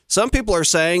Some people are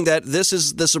saying that this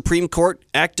is the Supreme Court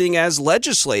acting as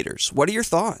legislators. What are your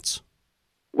thoughts?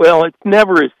 Well, it's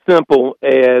never as simple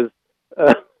as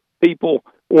people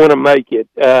want to make it.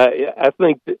 I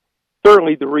think that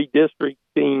certainly the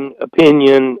redistricting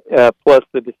opinion plus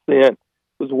the dissent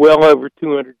was well over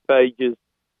 200 pages,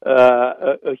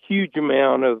 a huge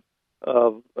amount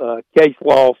of case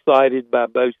law cited by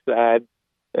both sides.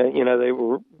 They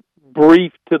were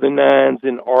briefed to the nines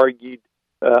and argued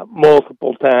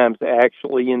multiple times,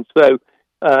 actually. And so,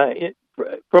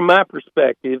 from my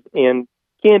perspective, and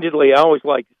candidly, I always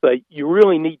like to say, you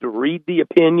really need to read the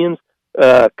opinions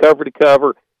cover to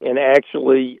cover and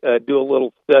actually do a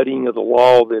little studying of the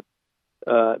law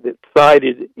that's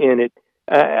cited in it.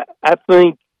 I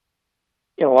think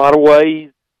in a lot of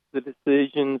ways the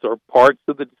decisions or parts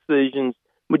of the decisions,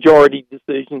 majority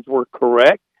decisions, were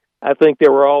correct. I think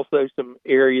there were also some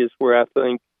areas where I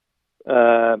think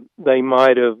they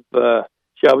might have,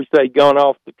 shall we say, gone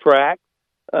off the track.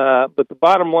 But the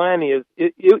bottom line is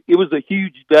it was a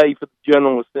huge day for the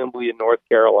General Assembly of North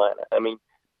Carolina. I mean,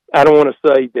 I don't want to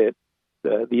say that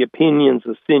the opinions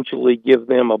essentially give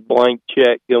them a blank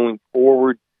check going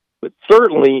forward, but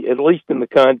certainly, at least in the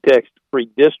context of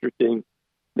redistricting,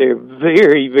 there are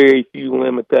very, very few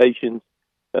limitations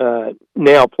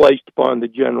now placed upon the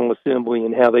General Assembly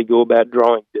and how they go about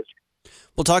drawing districts.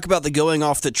 We'll talk about the going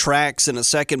off the tracks in a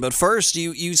second, but first,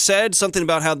 you said something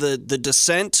about how the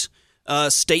dissent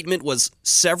statement was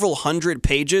several hundred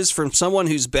pages from someone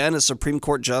who's been a Supreme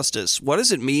Court justice. What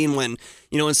does it mean when,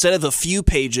 instead of a few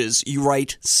pages, you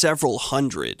write several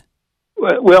hundred?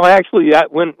 Well, actually,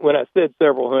 when I said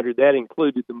several hundred, that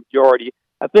included the majority.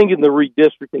 I think in the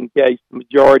redistricting case, the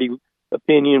majority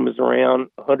opinion was around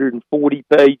 140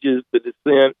 pages. The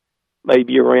dissent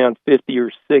maybe around 50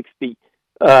 or 60.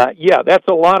 Yeah, that's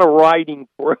a lot of writing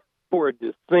for a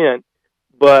dissent,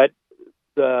 but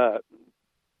the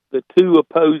two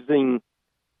opposing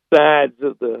sides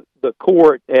of the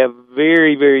court have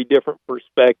very, very different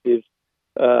perspectives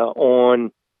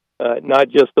on not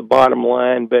just the bottom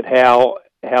line, but how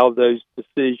those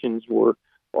decisions were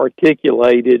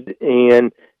articulated.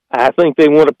 And I think they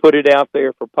want to put it out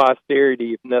there for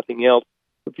posterity, if nothing else.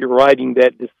 If you're writing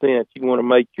that dissent, you want to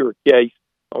make your case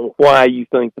on why you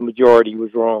think the majority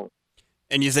was wrong.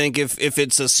 And you think if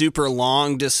it's a super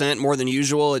long dissent more than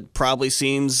usual, it probably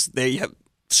seems they have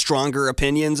stronger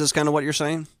opinions, is kind of what you're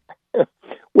saying?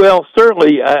 Well,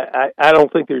 certainly, I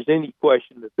don't think there's any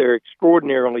question that there are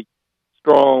extraordinarily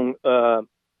strong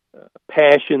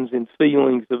passions and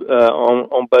feelings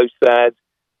on both sides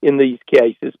in these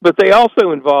cases. But they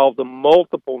also involve a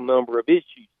multiple number of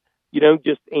issues. You don't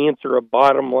just answer a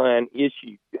bottom line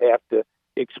issue. You have to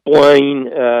explain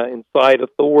and cite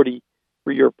authority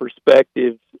for your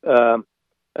perspectives,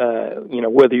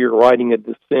 whether you're writing a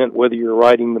dissent, whether you're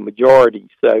writing the majority.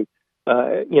 So,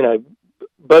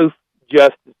 both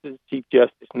justices, Chief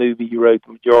Justice Newby, who wrote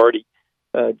the majority,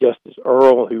 Justice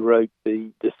Earl, who wrote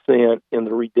the dissent in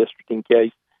the redistricting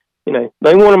case,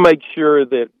 they want to make sure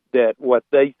that what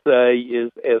they say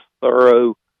is as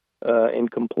thorough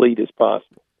and complete as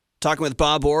possible. Talking with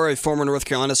Bob Orr, a former North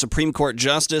Carolina Supreme Court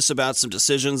justice, about some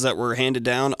decisions that were handed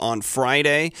down on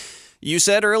Friday. You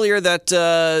said earlier that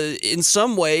in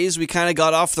some ways we kind of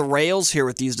got off the rails here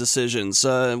with these decisions.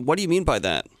 What do you mean by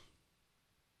that?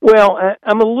 Well,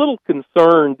 I'm a little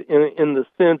concerned in the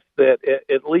sense that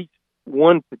at least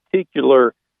one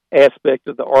particular aspect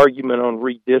of the argument on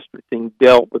redistricting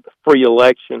dealt with the free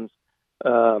elections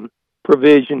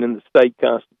provision in the state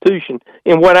constitution.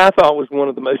 And what I thought was one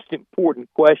of the most important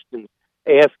questions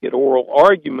asked at oral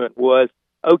argument was,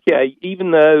 okay,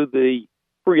 even though the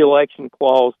free election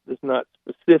clause does not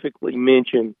specifically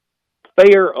mention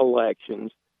fair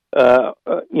elections,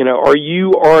 are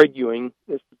you arguing,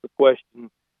 this is the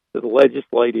question to the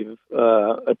legislative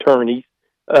attorneys,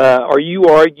 are you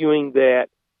arguing that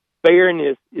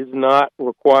fairness is not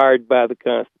required by the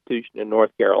Constitution in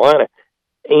North Carolina?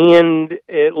 And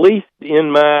at least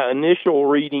in my initial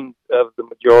reading of the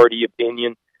majority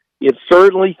opinion, it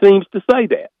certainly seems to say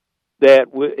that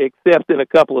except in a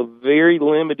couple of very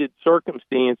limited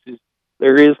circumstances,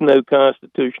 there is no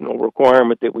constitutional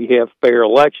requirement that we have fair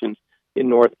elections in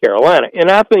North Carolina. And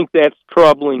I think that's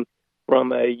troubling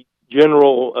from a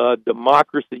general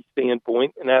democracy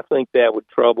standpoint, and I think that would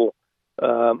trouble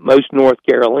most North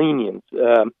Carolinians.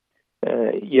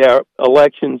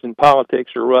 Elections and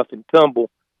politics are rough and tumble,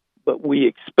 but we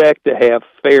expect to have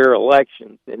fair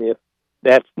elections. And if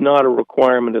that's not a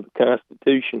requirement of the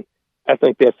Constitution, I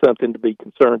think that's something to be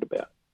concerned about.